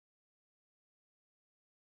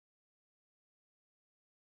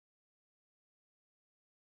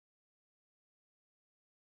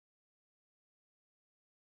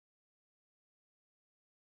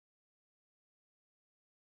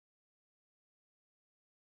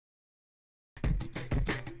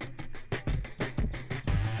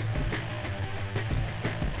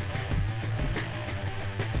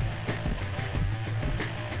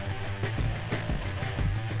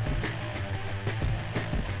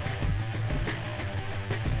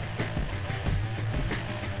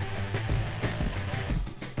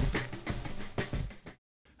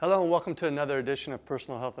Hello and welcome to another edition of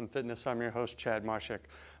Personal Health and Fitness. I'm your host, Chad Marshak.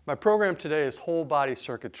 My program today is whole body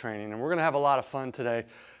circuit training, and we're going to have a lot of fun today.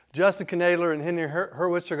 Justin Knadler and Henry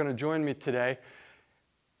Hurwitz are going to join me today.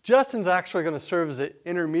 Justin's actually going to serve as the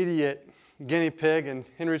intermediate guinea pig, and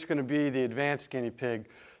Henry's going to be the advanced guinea pig.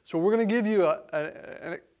 So we're going to give you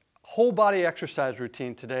a whole body exercise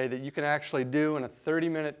routine today that you can actually do in a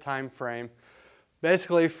 30-minute time frame,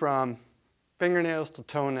 basically from fingernails to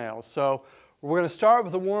toenails. So we're going to start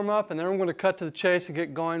with a warm-up, and then we're going to cut to the chase and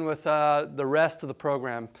get going with the rest of the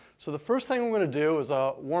program. So the first thing we're going to do is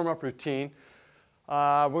a warm-up routine.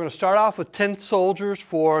 We're going to start off with 10 soldiers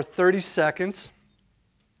for 30 seconds.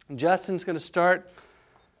 And Justin's going to start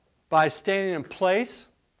by standing in place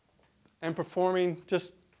and performing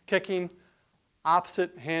just kicking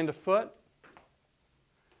opposite hand to foot.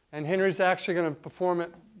 And Henry's actually going to perform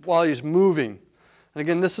it while he's moving. And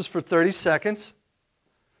again, this is for 30 seconds.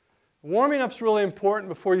 Warming up is really important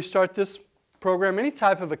before you start this program. Any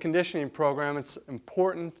type of a conditioning program, it's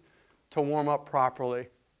important to warm up properly.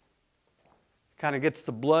 Kind of gets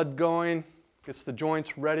the blood going, gets the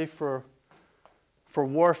joints ready for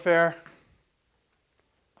warfare.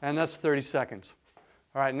 And that's 30 seconds.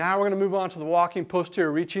 All right, now we're going to move on to the walking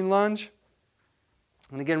posterior reaching lunge.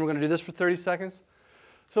 And again, we're going to do this for 30 seconds.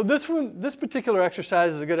 So this particular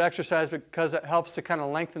exercise is a good exercise because it helps to kind of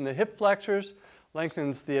lengthen the hip flexors,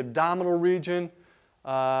 lengthens the abdominal region,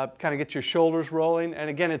 kind of gets your shoulders rolling. And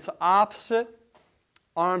again, it's opposite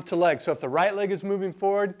arm to leg. So if the right leg is moving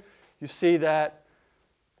forward, you see that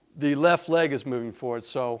the left leg is moving forward.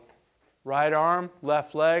 So right arm,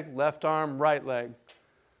 left leg, left arm, right leg.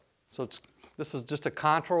 So this is just a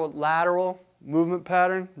contralateral movement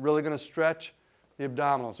pattern, really going to stretch the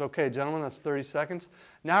abdominals. Okay, gentlemen, that's 30 seconds.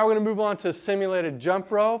 Now we're going to move on to a simulated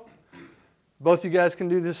jump rope. Both you guys can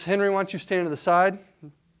do this. Henry, why don't you stand to the side?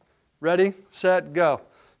 Ready, set, go.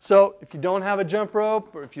 So if you don't have a jump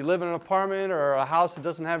rope, or if you live in an apartment or a house that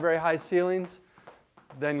doesn't have very high ceilings,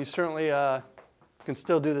 then you certainly can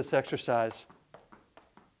still do this exercise.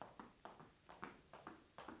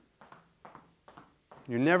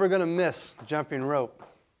 You're never going to miss jumping rope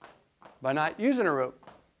by not using a rope.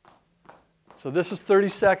 So this is 30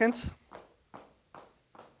 seconds.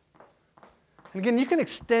 And again, you can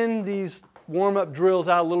extend these warm-up drills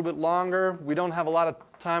out a little bit longer. We don't have a lot of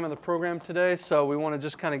time in the program today, so we want to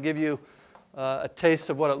just kind of give you a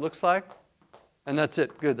taste of what it looks like. And that's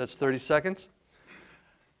it. Good. That's 30 seconds.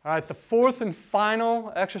 All right, the fourth and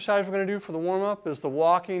final exercise we're going to do for the warm-up is the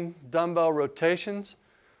walking dumbbell rotations.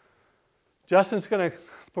 Justin's going to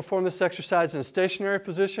perform this exercise in a stationary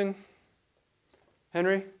position.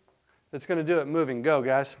 Henry, it's going to do it moving. Go,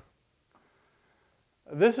 guys.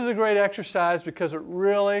 This is a great exercise because it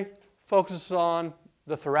really focuses on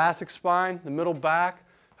the thoracic spine, the middle back,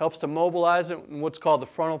 helps to mobilize it in what's called the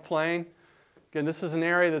frontal plane. Again, this is an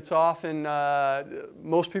area that's often,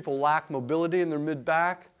 most people lack mobility in their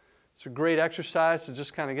mid-back. It's a great exercise to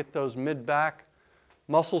just kind of get those mid-back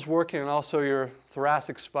muscles working and also your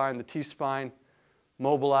thoracic spine, the T-spine,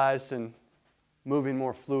 mobilized and moving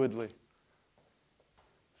more fluidly.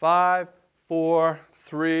 5, 4,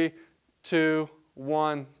 3, 2,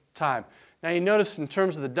 1, time. Now you notice in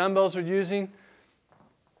terms of the dumbbells we're using,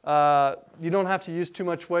 you don't have to use too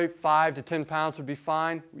much weight. 5 to 10 pounds would be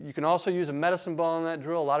fine. You can also use a medicine ball in that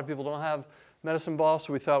drill. A lot of people don't have medicine balls,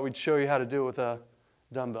 so we thought we'd show you how to do it with a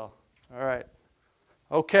dumbbell. All right.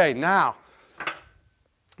 Okay, now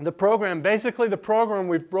basically the program,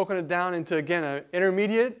 we've broken it down into, again, an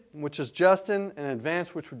intermediate, which is Justin, and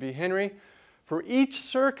advanced, which would be Henry. For each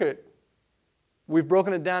circuit, we've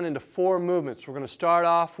broken it down into 4 movements. We're going to start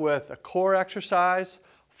off with a core exercise,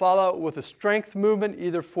 follow with a strength movement,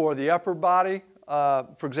 either for the upper body.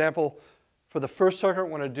 For example, for the first circuit,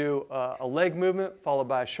 we're going to do a leg movement, followed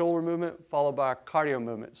by a shoulder movement, followed by a cardio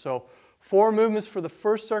movement. So 4 movements for the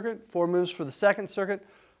first circuit, 4 moves for the second circuit,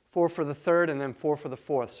 4 for the third, and then 4 for the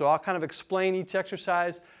fourth. So I'll kind of explain each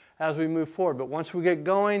exercise as we move forward. But once we get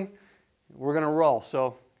going, we're going to roll.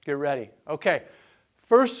 So get ready. Okay,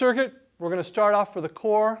 first circuit, we're going to start off for the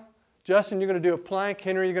core. Justin, you're going to do a plank.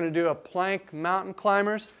 Henry, you're going to do a plank mountain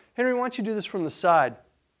climbers. Henry, why don't you do this from the side?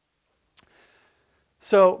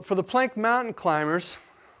 So for the plank mountain climbers,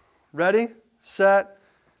 ready, set,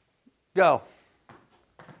 go.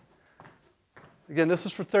 Again, this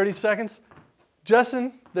is for 30 seconds.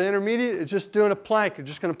 Justin, the intermediate, is just doing a plank. You're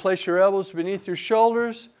just going to place your elbows beneath your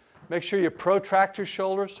shoulders. Make sure you protract your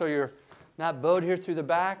shoulders so you're not bowed here through the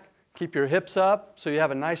back. Keep your hips up so you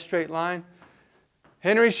have a nice straight line.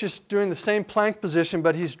 Henry's just doing the same plank position,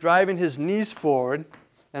 but he's driving his knees forward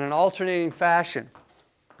in an alternating fashion,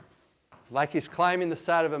 like he's climbing the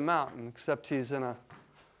side of a mountain, except he's in a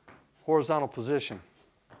horizontal position.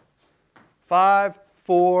 5,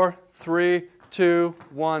 4, 3, 2,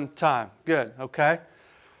 1, time. Good, okay?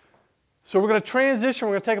 So we're going to transition.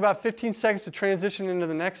 We're going to take about 15 seconds to transition into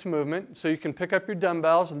the next movement. So you can pick up your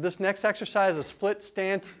dumbbells. And this next exercise is a split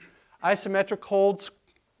stance isometric hold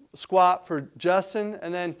squat for Justin.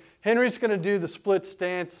 And then Henry's going to do the split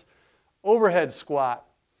stance overhead squat.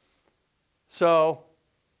 So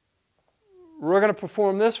we're going to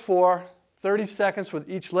perform this for 30 seconds with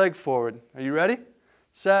each leg forward. Are you ready?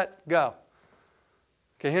 Set, go.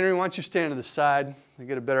 Okay, Henry, why don't you stand to the side and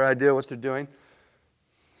get a better idea of what they're doing.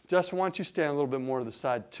 Justin, why don't you stand a little bit more to the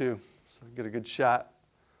side too, so I get a good shot.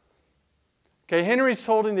 Okay, Henry's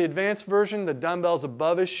holding the advanced version, the dumbbells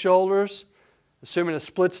above his shoulders, assuming a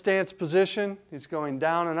split stance position. He's going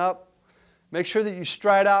down and up. Make sure that you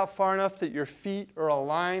stride out far enough that your feet are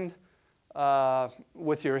aligned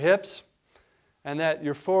with your hips and that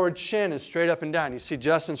your forward shin is straight up and down. You see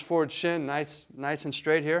Justin's forward shin nice and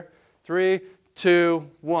straight here. 3, 2,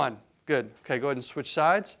 1. Good. Okay, go ahead and switch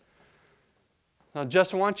sides. Now,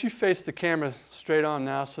 Justin, why don't you face the camera straight on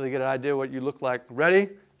now so they get an idea of what you look like. Ready,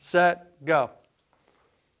 set, go.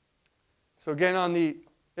 So again, on the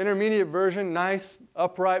intermediate version, nice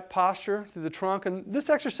upright posture through the trunk. And this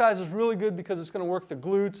exercise is really good because it's going to work the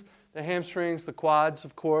glutes, the hamstrings, the quads,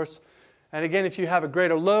 of course. And again, if you have a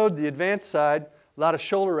greater load, the advanced side, a lot of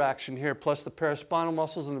shoulder action here, plus the paraspinal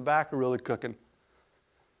muscles in the back are really cooking.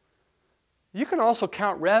 You can also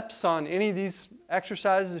count reps on any of these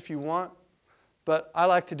exercises if you want. But I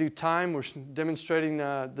like to do time. We're demonstrating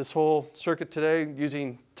this whole circuit today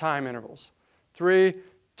using time intervals. 3,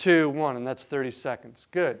 2, 1, and that's 30 seconds.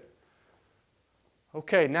 Good.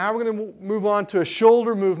 Okay, now we're going to move on to a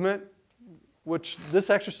shoulder movement, which this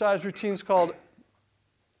exercise routine is called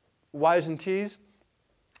Y's and T's.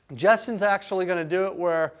 Justin's actually going to do it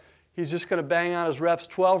where he's just going to bang out his reps,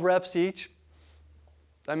 12 reps each.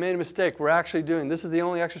 I made a mistake. We're actually doing, this is the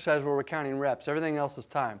only exercise where we're counting reps. Everything else is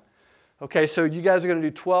time. Okay, so you guys are going to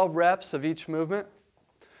do 12 reps of each movement.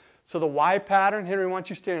 So the Y pattern, Henry, why don't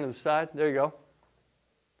you stand to the side? There you go.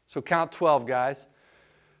 So count 12, guys.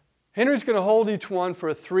 Henry's going to hold each one for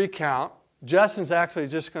a 3 count. Justin's actually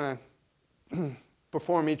just going to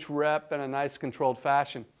perform each rep in a nice controlled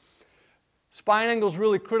fashion. Spine angle is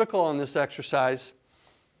really critical on this exercise.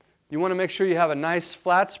 You want to make sure you have a nice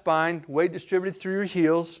flat spine, weight distributed through your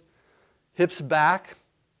heels, hips back.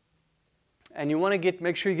 And you want to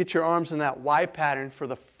make sure you get your arms in that Y pattern for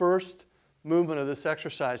the first movement of this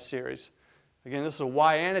exercise series. Again, this is a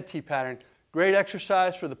Y and a T pattern. Great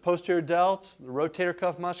exercise for the posterior delts, the rotator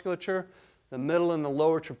cuff musculature, the middle and the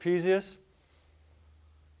lower trapezius.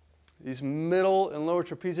 These middle and lower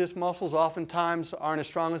trapezius muscles oftentimes aren't as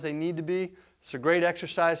strong as they need to be. It's a great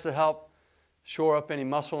exercise to help shore up any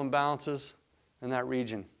muscle imbalances in that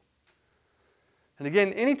region. And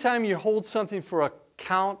again, anytime you hold something for a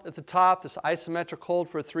count at the top, this isometric hold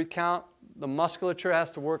for a 3 count, the musculature has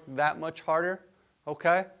to work that much harder.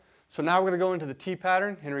 Okay? So now we're going to go into the T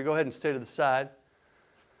pattern. Henry, go ahead and stay to the side.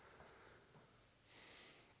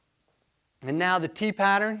 And now the T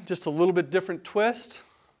pattern, just a little bit different twist.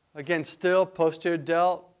 Again, still posterior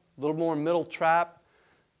delt, a little more middle trap,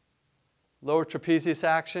 lower trapezius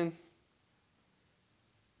action.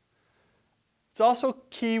 It's also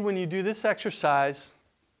key when you do this exercise,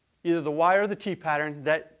 either the Y or the T pattern,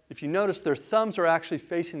 that if you notice their thumbs are actually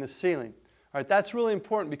facing the ceiling. All right, that's really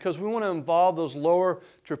important because we want to involve those lower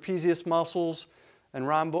trapezius muscles and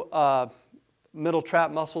middle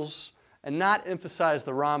trap muscles and not emphasize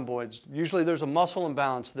the rhomboids. Usually there's a muscle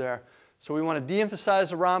imbalance there. So we want to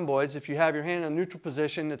de-emphasize the rhomboids. If you have your hand in a neutral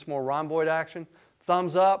position, it's more rhomboid action.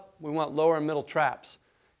 Thumbs up, we want lower and middle traps.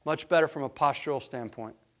 Much better from a postural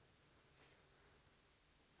standpoint.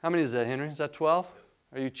 How many is that, Henry? Is that 12?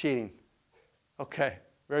 Are you cheating? Okay,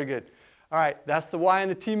 very good. All right, that's the Y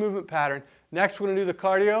and the T movement pattern. Next, we're going to do the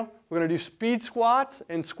cardio. We're going to do speed squats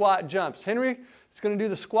and squat jumps. Henry is going to do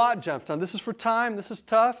the squat jumps. Now, this is for time. This is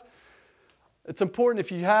tough. It's important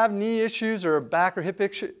if you have knee issues or back or hip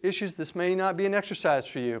issues, this may not be an exercise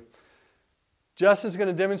for you. Justin's going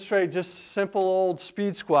to demonstrate just simple old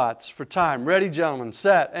speed squats for time. Ready, gentlemen,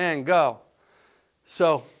 set, and go.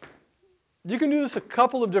 So you can do this a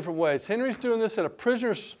couple of different ways. Henry's doing this in a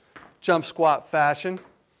prisoner's jump squat fashion.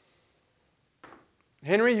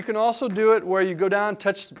 Henry, you can also do it where you go down,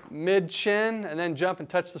 touch mid-chin, and then jump and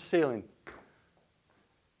touch the ceiling.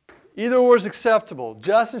 Either or is acceptable.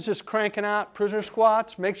 Justin's just cranking out prisoner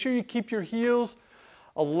squats. Make sure you keep your heels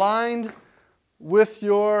aligned with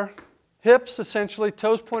your hips, essentially,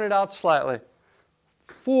 toes pointed out slightly.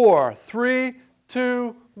 4, 3,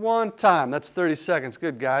 2, 1, time. That's 30 seconds.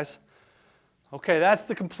 Good, guys. Okay, that's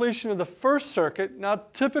the completion of the first circuit. Now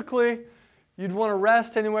typically you'd want to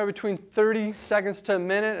rest anywhere between 30 seconds to a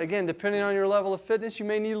minute. Again, depending on your level of fitness, you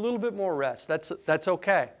may need a little bit more rest. That's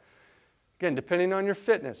okay. Again, depending on your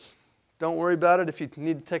fitness. Don't worry about it if you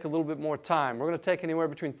need to take a little bit more time. We're going to take anywhere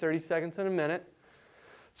between 30 seconds and a minute.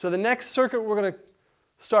 So the next circuit we're going to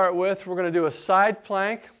start with, we're going to do a side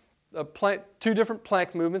plank, two different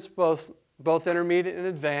plank movements, both intermediate and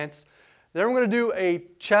advanced. Then we're going to do a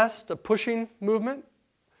chest, a pushing movement.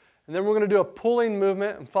 And then we're going to do a pulling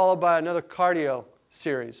movement and followed by another cardio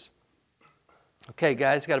series. Okay,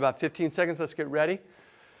 guys, got about 15 seconds. Let's get ready.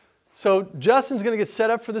 So Justin's going to get set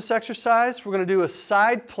up for this exercise. We're going to do a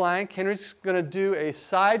side plank. Henry's going to do a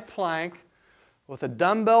side plank with a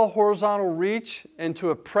dumbbell horizontal reach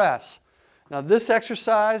into a press. Now this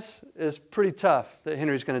exercise is pretty tough that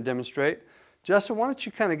Henry's going to demonstrate. Justin, why don't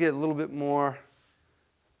you kind of get a little bit more,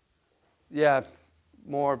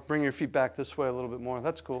 bring your feet back this way a little bit more.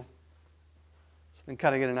 That's cool. So then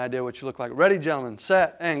kind of get an idea what you look like. Ready, gentlemen,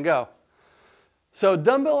 set, and go. So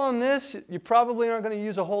dumbbell on this, you probably aren't going to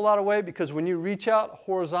use a whole lot of weight because when you reach out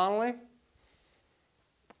horizontally,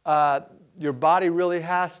 your body really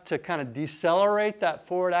has to kind of decelerate that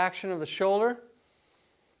forward action of the shoulder.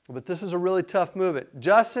 But this is a really tough movement.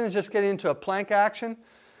 Justin is just getting into a plank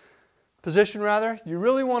position rather. You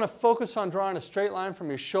really want to focus on drawing a straight line from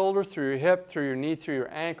your shoulder through your hip, through your knee, through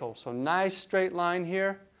your ankle. So nice straight line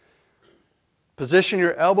here. Position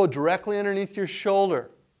your elbow directly underneath your shoulder.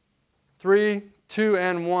 3, 2,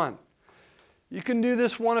 and 1. You can do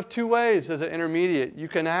this one of two ways as an intermediate. You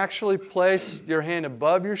can actually place your hand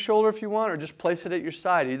above your shoulder if you want, or just place it at your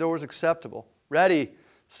side. Either or is acceptable. Ready,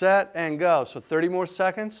 set, and go. So 30 more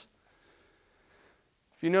seconds.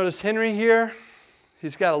 If you notice Henry here,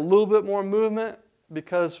 he's got a little bit more movement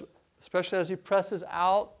because, especially as he presses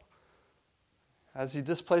out, as he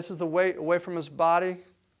displaces the weight away from his body,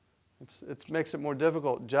 it makes it more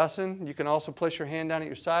difficult. Justin, you can also place your hand down at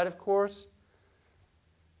your side, of course.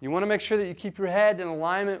 You want to make sure that you keep your head in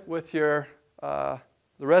alignment with the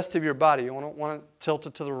rest of your body. You don't want to tilt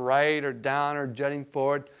it to the right or down or jutting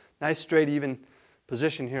forward. Nice, straight, even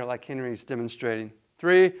position here like Henry's demonstrating.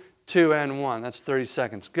 3, 2, and 1. That's 30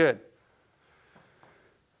 seconds. Good.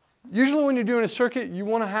 Usually when you're doing a circuit, you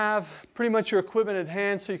want to have pretty much your equipment at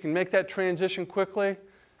hand so you can make that transition quickly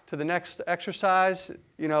to the next exercise.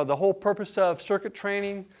 You know, the whole purpose of circuit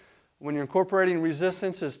training when you're incorporating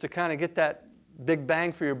resistance is to kind of get that big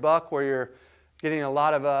bang for your buck where you're getting a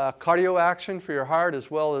lot of cardio action for your heart as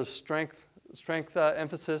well as strength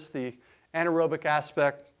emphasis, the anaerobic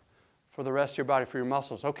aspect for the rest of your body, for your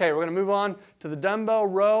muscles. Okay, we're going to move on to the dumbbell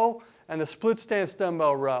row and the split stance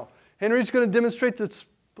dumbbell row. Henry's going to demonstrate this.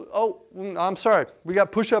 Oh, I'm sorry. We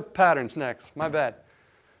got push-up patterns next. My bad.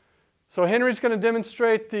 So Henry's going to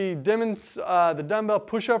demonstrate the dumbbell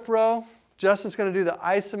push-up row. Justin's going to do the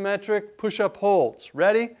isometric push-up holds.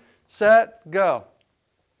 Ready, set, go.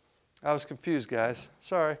 I was confused, guys.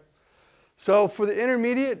 Sorry. So for the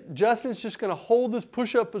intermediate, Justin's just going to hold this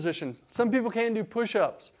push-up position. Some people can't do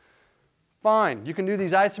push-ups. Fine. You can do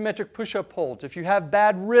these isometric push-up holds. If you have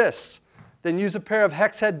bad wrists, then use a pair of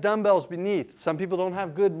hex head dumbbells beneath. Some people don't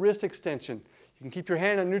have good wrist extension. You can keep your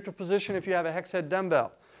hand in neutral position if you have a hex head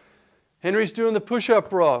dumbbell. Henry's doing the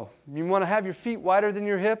push-up row. You want to have your feet wider than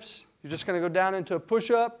your hips. You're just going to go down into a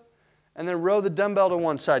push-up and then row the dumbbell to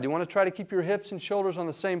one side. You want to try to keep your hips and shoulders on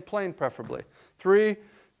the same plane preferably. 3,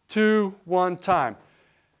 2, 1, time.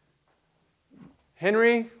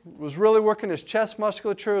 Henry was really working his chest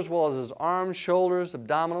musculature as well as his arms, shoulders,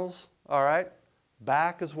 abdominals, all right,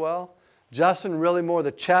 back as well. Justin really more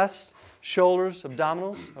the chest, shoulders,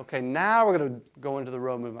 abdominals. Okay, now we're going to go into the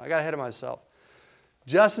row movement. I got ahead of myself.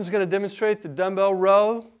 Justin's going to demonstrate the dumbbell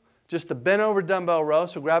row, just the bent over dumbbell row,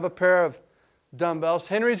 so grab a pair of dumbbells.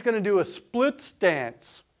 Henry's going to do a split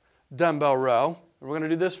stance dumbbell row. We're going to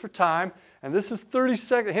do this for time, and this is 30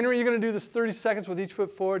 seconds. Henry, you're going to do this 30 seconds with each foot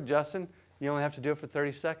forward. Justin, you only have to do it for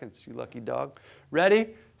 30 seconds, you lucky dog.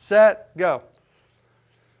 Ready, set, go.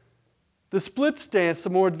 The split stance, the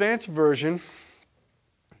more advanced version,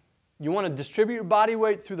 you want to distribute your body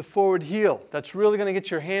weight through the forward heel. That's really going to get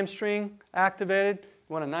your hamstring activated.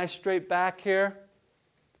 You want a nice straight back here.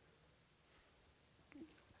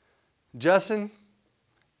 Justin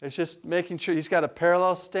is just making sure he's got a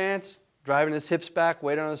parallel stance, driving his hips back,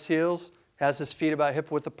 weight on his heels, has his feet about hip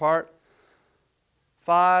width apart.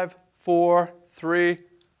 5, 4, 3,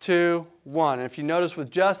 2, 1. And if you notice with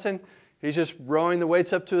Justin, he's just rowing the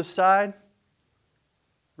weights up to his side.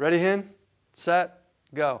 Ready, Hen? Set,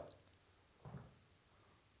 go.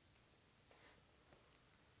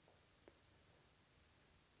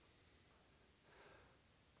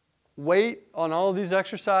 weight on all of these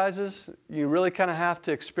exercises, you really kind of have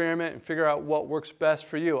to experiment and figure out what works best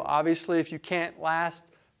for you. Obviously, if you can't last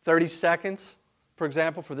 30 seconds, for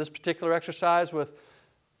example, for this particular exercise with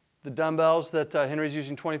the dumbbells that Henry's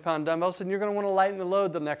using 20-pound dumbbells, then you're going to want to lighten the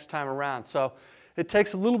load the next time around. So it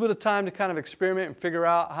takes a little bit of time to kind of experiment and figure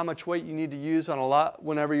out how much weight you need to use on a lot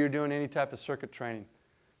whenever you're doing any type of circuit training.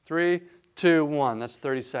 3, 2, 1. That's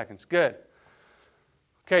 30 seconds. Good.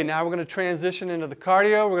 Okay, now we're going to transition into the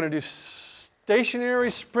cardio. We're going to do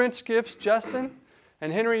stationary sprint skips, Justin.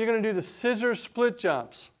 And Henry, you're going to do the scissor split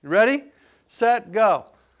jumps. You ready? Set, go.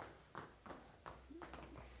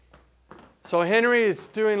 So Henry is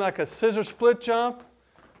doing like a scissor split jump,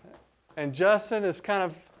 and Justin is kind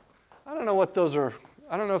of, I don't know what those are.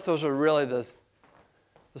 I don't know if those are really the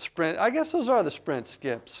sprint. I guess those are the sprint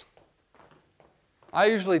skips. I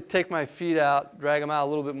usually take my feet out, drag them out a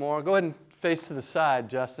little bit more. Go ahead and face to the side,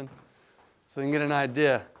 Justin, so they can get an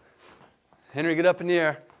idea. Henry, get up in the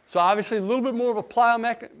air. So obviously a little bit more of a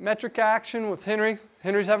plyometric action with Henry.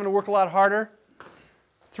 Henry's having to work a lot harder.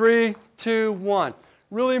 3, 2, 1.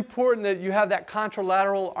 Really important that you have that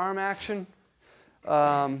contralateral arm action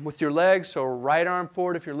with your legs. So right arm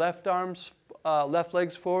forward if your left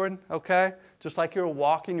leg's forward, okay? Just like you're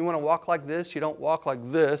walking, you want to walk like this. You don't walk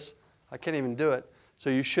like this. I can't even do it. So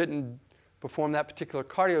you shouldn't perform that particular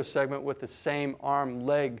cardio segment with the same arm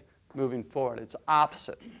leg moving forward. It's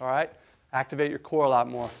opposite, all right? Activate your core a lot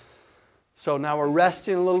more. So now we're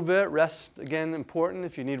resting a little bit. Rest, again, important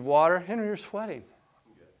if you need water. Henry, you're sweating.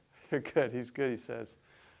 You're good. He's good, he says.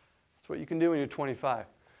 That's what you can do when you're 25.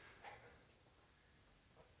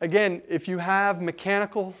 Again, if you have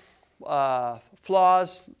mechanical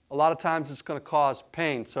flaws, a lot of times it's going to cause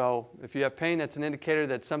pain. So if you have pain, that's an indicator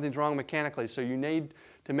that something's wrong mechanically. So you need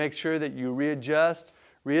to make sure that you readjust,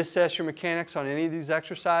 reassess your mechanics on any of these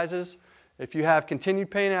exercises. If you have continued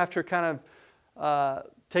pain after kind of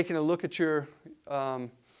taking a look at your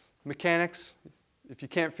mechanics, if you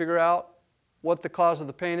can't figure out what the cause of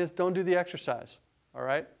the pain is, don't do the exercise, all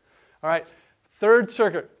right? All right, third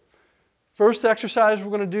circuit. First exercise we're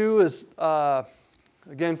going to do is,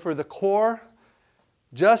 again, for the core.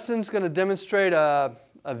 Justin's going to demonstrate a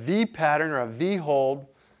V pattern or a V hold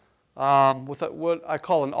with what I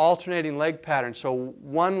call an alternating leg pattern. So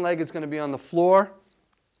one leg is going to be on the floor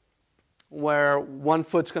where one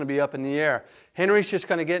foot's going to be up in the air. Henry's just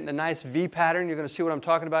going to get in a nice V pattern. You're going to see what I'm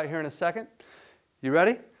talking about here in a second. You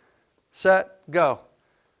ready? Set, go.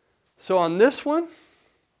 So on this one,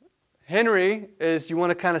 Henry is, you want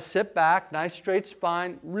to kind of sit back, nice straight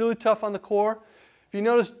spine, really tough on the core. If you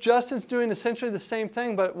notice, Justin's doing essentially the same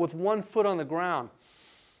thing, but with one foot on the ground.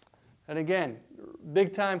 And again,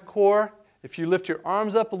 big time core. If you lift your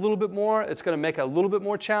arms up a little bit more, it's going to make it a little bit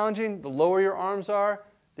more challenging. The lower your arms are,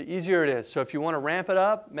 the easier it is. So if you want to ramp it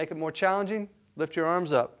up, make it more challenging, lift your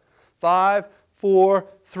arms up. 5, 4,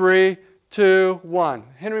 3, 2, 1.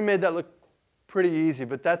 Henry made that look pretty easy,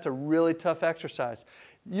 but that's a really tough exercise.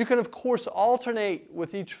 You can, of course, alternate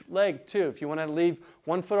with each leg, too. If you want to leave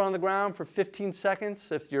one foot on the ground for 15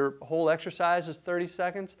 seconds, if your whole exercise is 30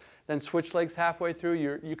 seconds, then switch legs halfway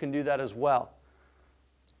through, you can do that as well.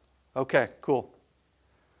 Okay, cool.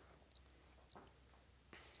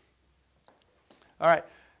 All right,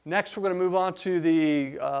 next we're going to move on to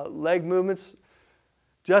the leg movements.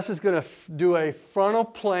 Justin's going to do a frontal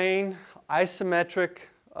plane isometric,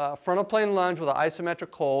 frontal plane lunge with an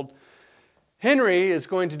isometric hold. Henry is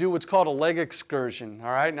going to do what's called a leg excursion,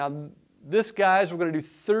 all right? Now, this, guys, we're going to do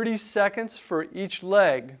 30 seconds for each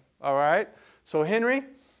leg, all right? So, Henry,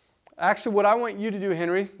 actually what I want you to do,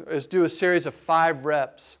 Henry, is do a series of 5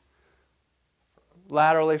 reps.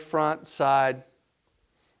 Laterally, front, side,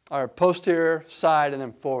 or posterior, side, and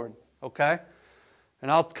then forward, okay?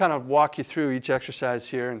 And I'll kind of walk you through each exercise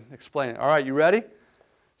here and explain it. All right, you ready?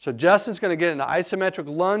 So Justin's going to get an isometric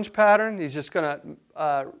lunge pattern. He's just going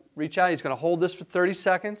to reach out. He's going to hold this for 30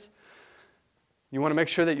 seconds. You want to make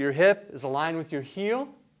sure that your hip is aligned with your heel.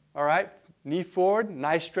 All right, knee forward,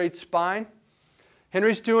 nice straight spine.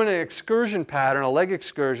 Henry's doing an excursion pattern, a leg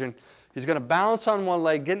excursion. He's going to balance on one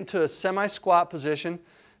leg, get into a semi-squat position.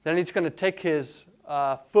 Then he's going to take his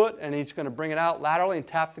foot and he's going to bring it out laterally and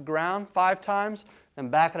tap the ground 5 times. Then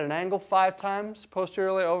back at an angle 5 times,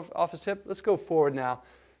 posteriorly off his hip. Let's go forward now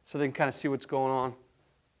so they can kind of see what's going on.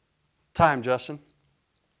 Time, Justin.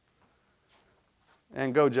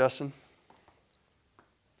 And go, Justin.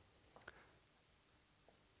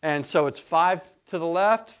 And so it's 5 to the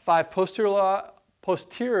left, 5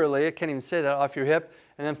 posteriorly, I can't even say that, off your hip,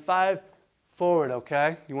 and then 5 forward,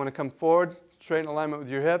 okay? You want to come forward, straight in alignment with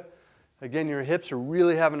your hip. Again, your hips are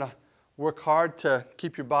really having to work hard to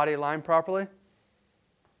keep your body aligned properly.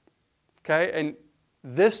 Okay, and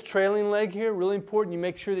this trailing leg here, really important. You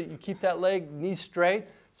make sure that you keep that leg, knee straight,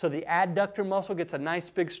 so the adductor muscle gets a nice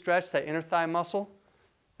big stretch, that inner thigh muscle,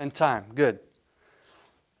 and time. Good.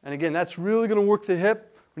 And again, that's really going to work the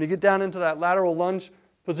hip when you get down into that lateral lunge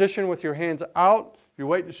position with your hands out, your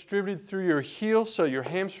weight distributed through your heel so your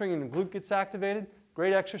hamstring and glute gets activated.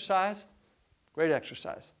 Great exercise. Great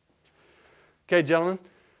exercise. Okay, gentlemen,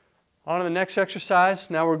 on to the next exercise.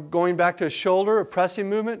 Now we're going back to a shoulder, a pressing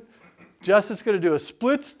movement. Justin's going to do a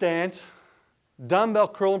split stance, dumbbell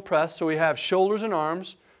curl and press. So we have shoulders and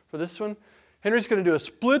arms for this one. Henry's going to do a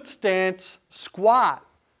split stance squat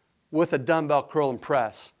with a dumbbell curl and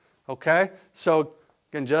press. Okay? So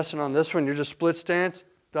again, Justin, on this one, you're just split stance,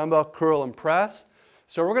 dumbbell curl and press.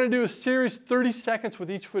 So we're going to do a series 30 seconds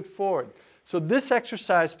with each foot forward. So this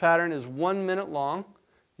exercise pattern is 1 minute long.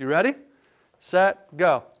 You ready? Set,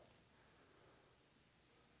 go.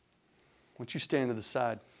 Once you stand to the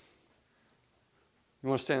side. You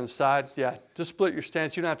want to stand to the side? Yeah, just split your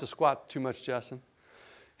stance. You don't have to squat too much, Justin.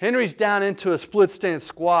 Henry's down into a split stance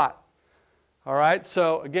squat. All right,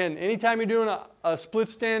 so again, anytime you're doing a split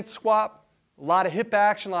stance squat, a lot of hip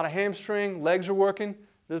action, a lot of hamstring, legs are working,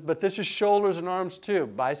 but this is shoulders and arms too,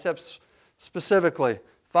 biceps specifically.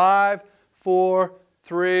 5, 4,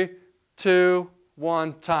 3, 2,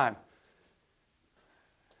 1, time.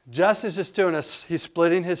 Justin's just doing he's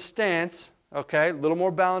splitting his stance, okay, a little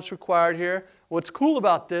more balance required here. What's cool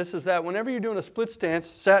about this is that whenever you're doing a split stance,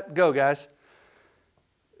 set, go guys.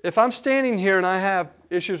 If I'm standing here and I have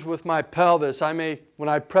issues with my pelvis, when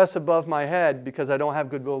I press above my head because I don't have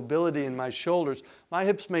good mobility in my shoulders, my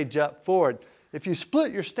hips may jut forward. If you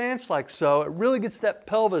split your stance like so, it really gets that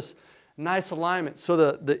pelvis nice alignment. So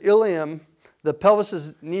the ilium, the pelvis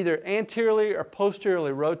is neither anteriorly or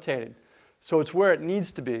posteriorly rotated. So it's where it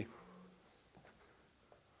needs to be.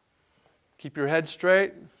 Keep your head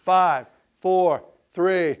straight. 5, 4,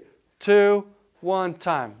 3, 2, 1,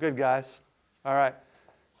 time. Good, guys. All right.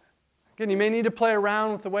 Again, you may need to play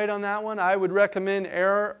around with the weight on that one. I would recommend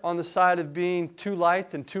err on the side of being too light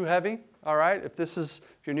than too heavy. All right. If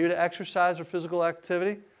you're new to exercise or physical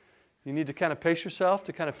activity, you need to kind of pace yourself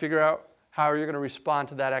to kind of figure out how you're going to respond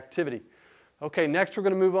to that activity. Okay, next we're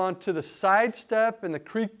going to move on to the side step and the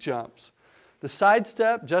creek jumps. The side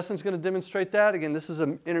step, Justin's going to demonstrate that. Again, this is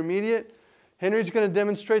an intermediate. Henry's going to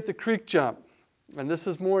demonstrate the creek jump, and this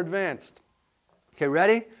is more advanced. Okay,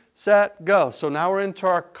 ready, set, go. So now we're into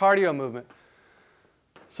our cardio movement.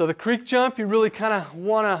 So the creek jump, you really kind of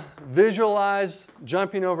want to visualize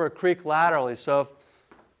jumping over a creek laterally. So if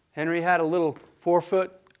Henry had a little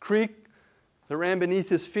 4-foot creek that ran beneath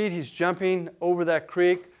his feet, he's jumping over that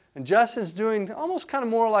creek. And Justin's doing almost kind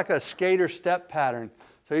of more like a skater step pattern.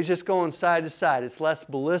 So he's just going side to side. It's less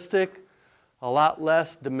ballistic, a lot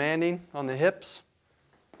less demanding on the hips.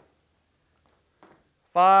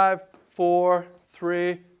 5, 4,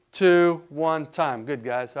 3, 2, 1, time. Good,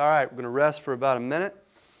 guys. All right, we're going to rest for about a minute.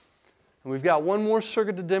 And we've got one more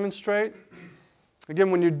circuit to demonstrate. Again,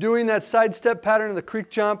 when you're doing that side step pattern of the creek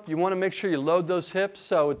jump, you want to make sure you load those hips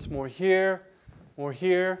so it's more here, more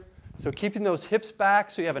here. So keeping those hips back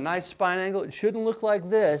so you have a nice spine angle. It shouldn't look like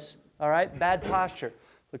this, all right? Bad posture.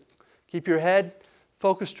 Keep your head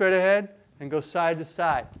focused straight ahead and go side to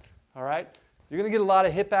side, all right? You're going to get a lot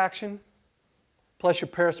of hip action, plus your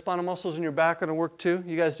paraspinal muscles in your back are going to work too.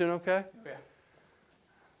 You guys doing okay? Yeah.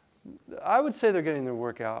 I would say they're getting their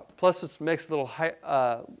workout. Plus it makes a little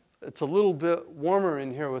it's a little bit warmer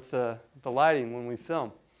in here with the lighting when we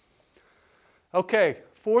film. Okay,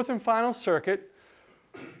 fourth and final circuit.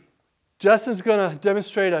 Justin's going to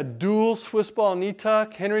demonstrate a dual Swiss ball knee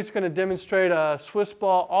tuck. Henry's going to demonstrate a Swiss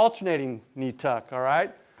ball alternating knee tuck, all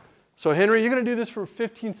right? So Henry, you're going to do this for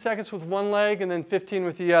 15 seconds with one leg and then 15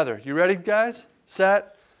 with the other. You ready, guys?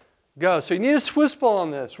 Set, go. So you need a Swiss ball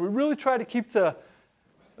on this. We really try to keep the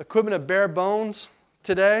equipment at bare bones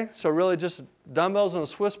today. So really just dumbbells and a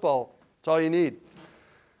Swiss ball. That's all you need.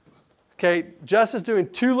 Okay, Justin's doing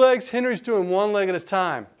 2 legs. Henry's doing 1 leg at a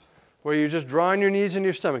time, where you're just drawing your knees into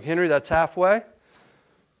your stomach. Henry, that's halfway.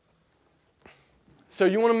 So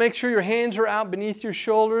you want to make sure your hands are out beneath your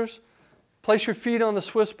shoulders. Place your feet on the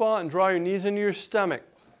Swiss ball and draw your knees into your stomach.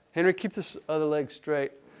 Henry, keep this other leg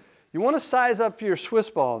straight. You want to size up your Swiss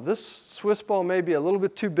ball. This Swiss ball may be a little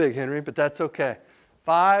bit too big, Henry, but that's okay.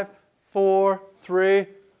 5, 4, 3,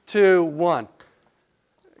 2, 1.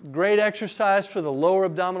 Great exercise for the lower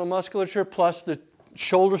abdominal musculature, plus the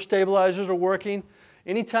shoulder stabilizers are working.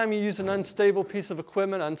 Anytime you use an unstable piece of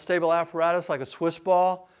equipment, unstable apparatus like a Swiss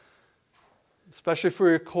ball, especially for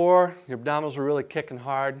your core, your abdominals are really kicking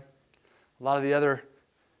hard. A lot of the other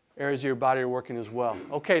areas of your body are working as well.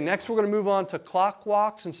 Okay, next we're going to move on to clock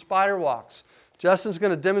walks and spider walks. Justin's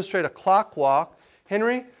going to demonstrate a clock walk.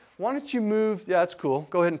 Henry, why don't you move? Yeah, that's cool.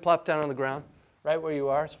 Go ahead and plop down on the ground. Right where you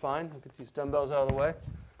are is fine. We'll get these dumbbells out of the way.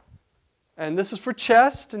 And this is for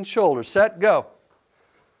chest and shoulders. Set, go.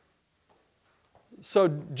 So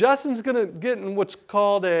Justin's going to get in what's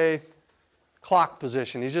called a clock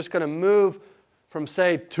position. He's just going to move from,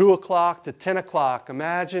 say, 2 o'clock to 10 o'clock.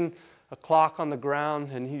 Imagine a clock on the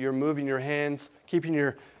ground, and you're moving your hands, keeping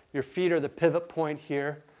your feet are the pivot point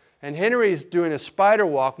here. And Henry's doing a spider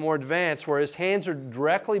walk, more advanced, where his hands are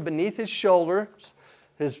directly beneath his shoulders.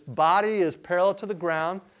 His body is parallel to the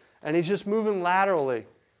ground, and he's just moving laterally.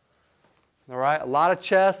 All right, a lot of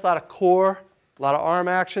chest, a lot of core, a lot of arm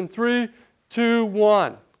action. 3, 2,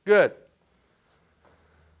 1. Good.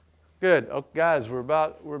 Good. Oh, guys, we're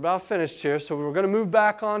about finished here. So we're going to move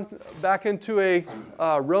back into a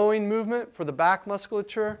rowing movement for the back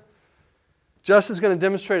musculature. Justin's going to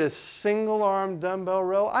demonstrate a single arm dumbbell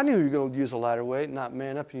row. I knew you were going to use a lighter weight, not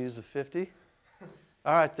man up and use the 50.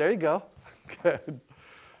 All right, there you go. Good.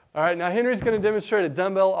 All right, now Henry's going to demonstrate a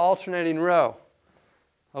dumbbell alternating row.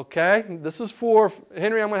 Okay, this is for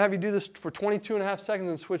Henry. I'm going to have you do this for 22.5 seconds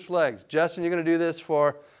and switch legs. Justin, you're going to do this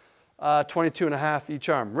for 22.5 each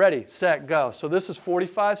arm. Ready, set, go. So this is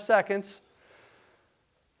 45 seconds.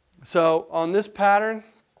 So on this pattern,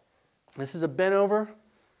 this is a bent over,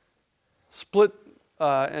 split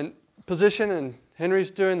and position, and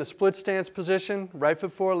Henry's doing the split stance position. Right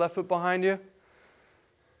foot forward, left foot behind you.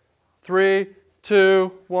 3,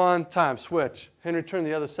 2, 1, time. Switch. Henry, turn to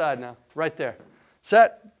the other side now. Right there.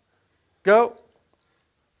 Set. Go.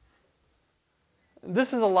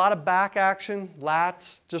 This is a lot of back action,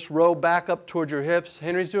 lats. Just row back up towards your hips.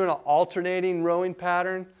 Henry's doing an alternating rowing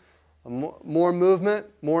pattern. More movement,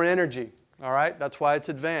 more energy. All right? That's why it's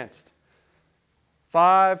advanced.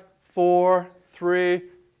 5, 4, 3,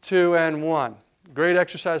 2, and 1. Great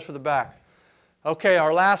exercise for the back. Okay,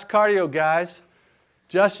 our last cardio, guys.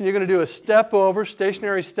 Justin, you're going to do a step over,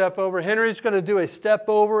 stationary step over. Henry's going to do a step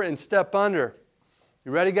over and step under.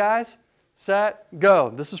 You ready, guys? Set, go.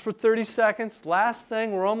 This is for 30 seconds. Last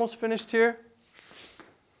thing, we're almost finished here.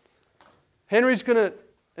 Henry's going to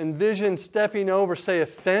envision stepping over, say, a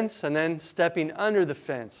fence and then stepping under the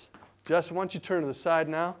fence. Justin, why don't you turn to the side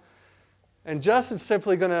now? And Justin's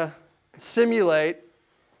simply going to simulate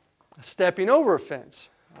stepping over a fence.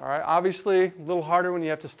 All right, obviously a little harder when you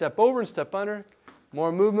have to step over and step under.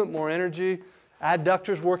 More movement, more energy.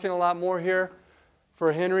 Adductors working a lot more here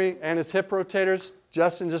for Henry and his hip rotators.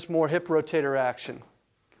 Justin, just more hip rotator action.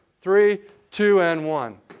 3, 2, and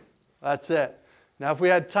 1. That's it. Now if we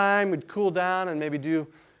had time, we'd cool down and maybe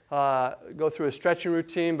go through a stretching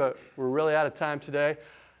routine, but we're really out of time today.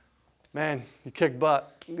 Man, you kicked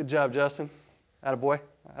butt. Good job, Justin. Attaboy.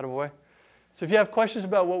 Attaboy. So if you have questions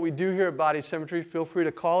about what we do here at Body Symmetry, feel free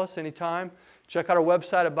to call us anytime. Check out our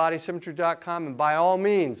website at bodysymmetry.com, and by all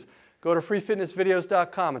means, go to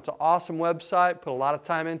freefitnessvideos.com. It's an awesome website, put a lot of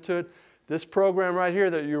time into it. This program right here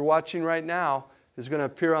that you're watching right now is going to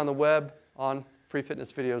appear on the web on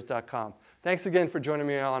freefitnessvideos.com. Thanks again for joining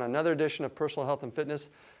me on another edition of Personal Health and Fitness.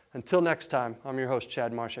 Until next time, I'm your host,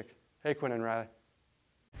 Chad Marshak. Hey, Quinn and Riley.